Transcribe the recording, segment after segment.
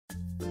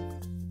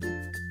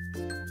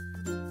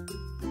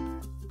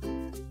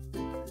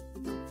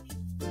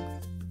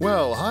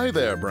Well, hi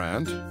there,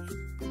 Brand.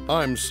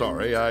 I'm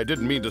sorry, I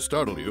didn't mean to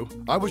startle you.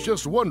 I was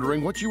just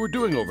wondering what you were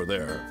doing over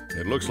there.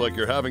 It looks like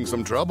you're having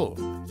some trouble.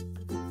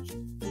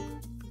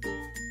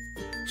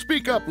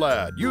 Speak up,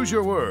 lad. Use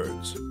your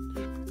words.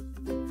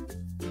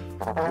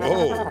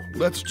 Whoa,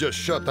 let's just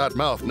shut that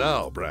mouth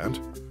now, Brand.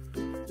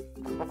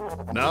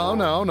 Now,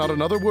 not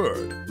another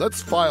word.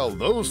 Let's file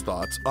those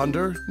thoughts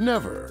under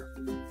never.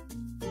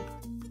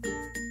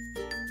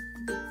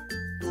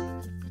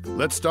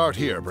 Let's start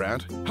here,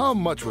 Brand. How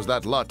much was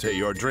that latte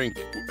your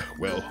drink,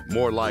 well,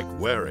 more like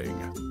wearing?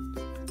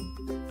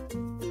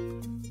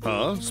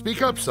 Huh?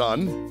 Speak up,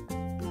 son.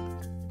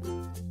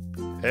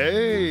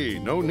 Hey,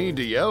 no need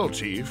to yell,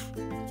 Chief.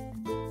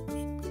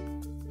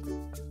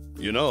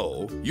 You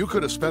know, you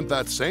could have spent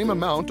that same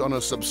amount on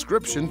a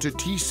subscription to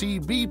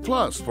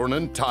TCBplus for an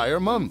entire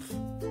month.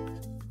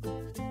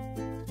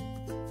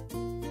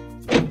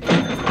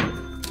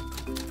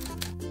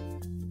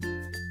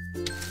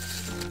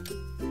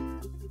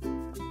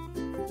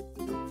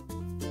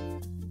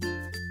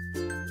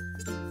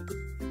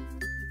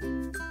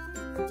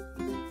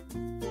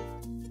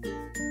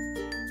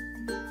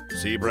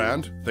 See,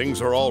 Brand, things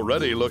are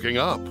already looking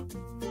up.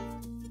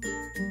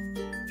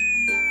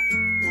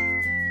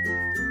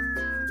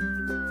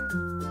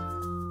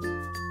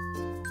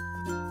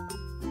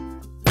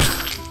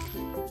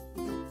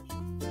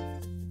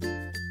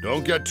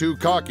 Don't get too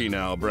cocky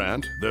now,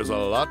 Brand. There's a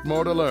lot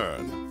more to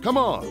learn. Come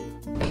on.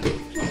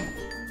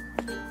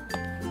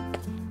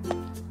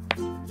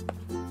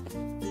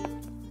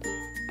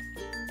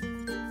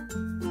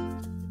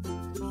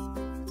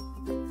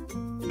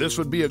 This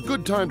would be a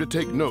good time to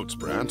take notes,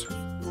 Brant.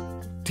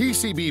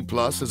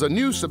 TCBplus is a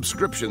new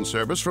subscription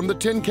service from the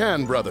Tin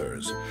Can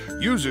Brothers.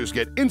 Users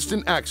get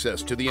instant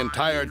access to the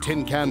entire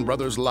Tin Can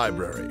Brothers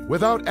library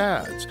without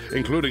ads,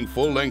 including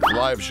full-length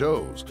live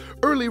shows,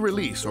 early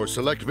release or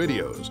select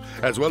videos,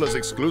 as well as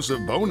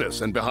exclusive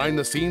bonus and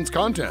behind-the-scenes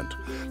content.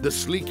 The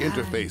sleek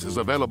interface is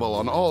available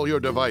on all your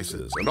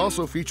devices and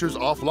also features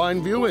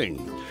offline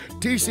viewing.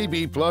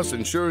 TCBplus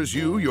ensures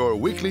you your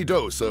weekly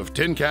dose of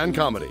Tin Can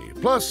comedy,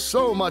 plus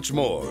so much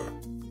more.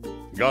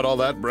 Got all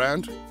that,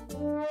 Brant?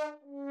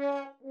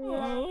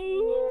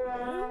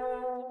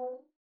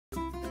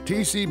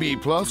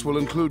 TCBplus will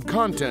include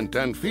content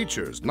and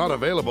features not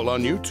available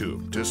on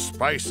YouTube to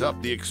spice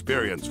up the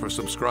experience for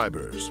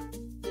subscribers.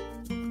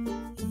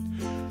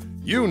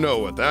 You know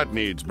what that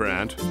needs,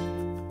 Brant.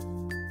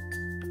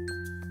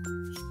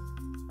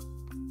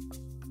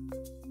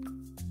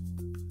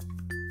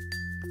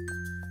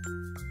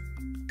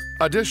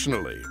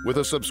 Additionally, with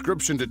a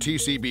subscription to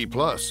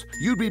TCBplus,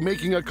 you'd be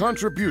making a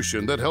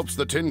contribution that helps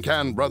the Tin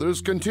Can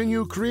Brothers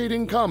continue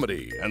creating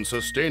comedy and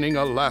sustaining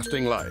a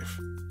lasting life.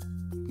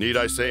 Need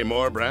I say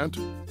more, Brant?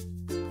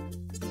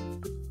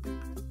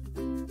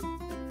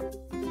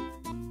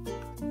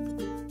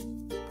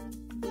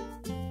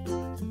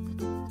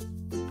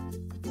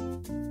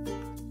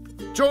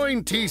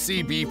 Join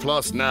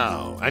TCBplus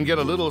now and get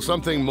a little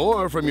something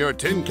more from your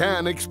Tin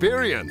Can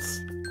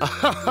experience. Oh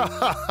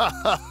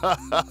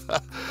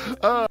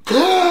my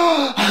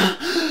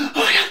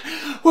God!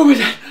 What was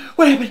that?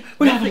 What happened?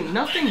 What happened?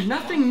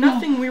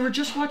 Nothing. We were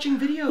just watching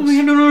videos. Oh my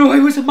God, no,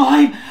 it was a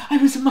mime. I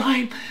was a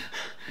mime.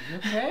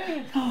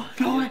 Okay.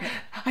 No,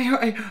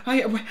 I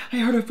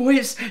heard a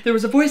voice. There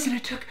was a voice, and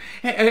it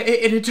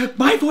took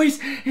my voice.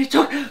 It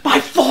took my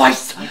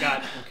voice. Oh my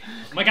God. Okay.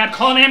 Oh my God,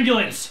 call an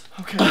ambulance.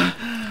 Okay.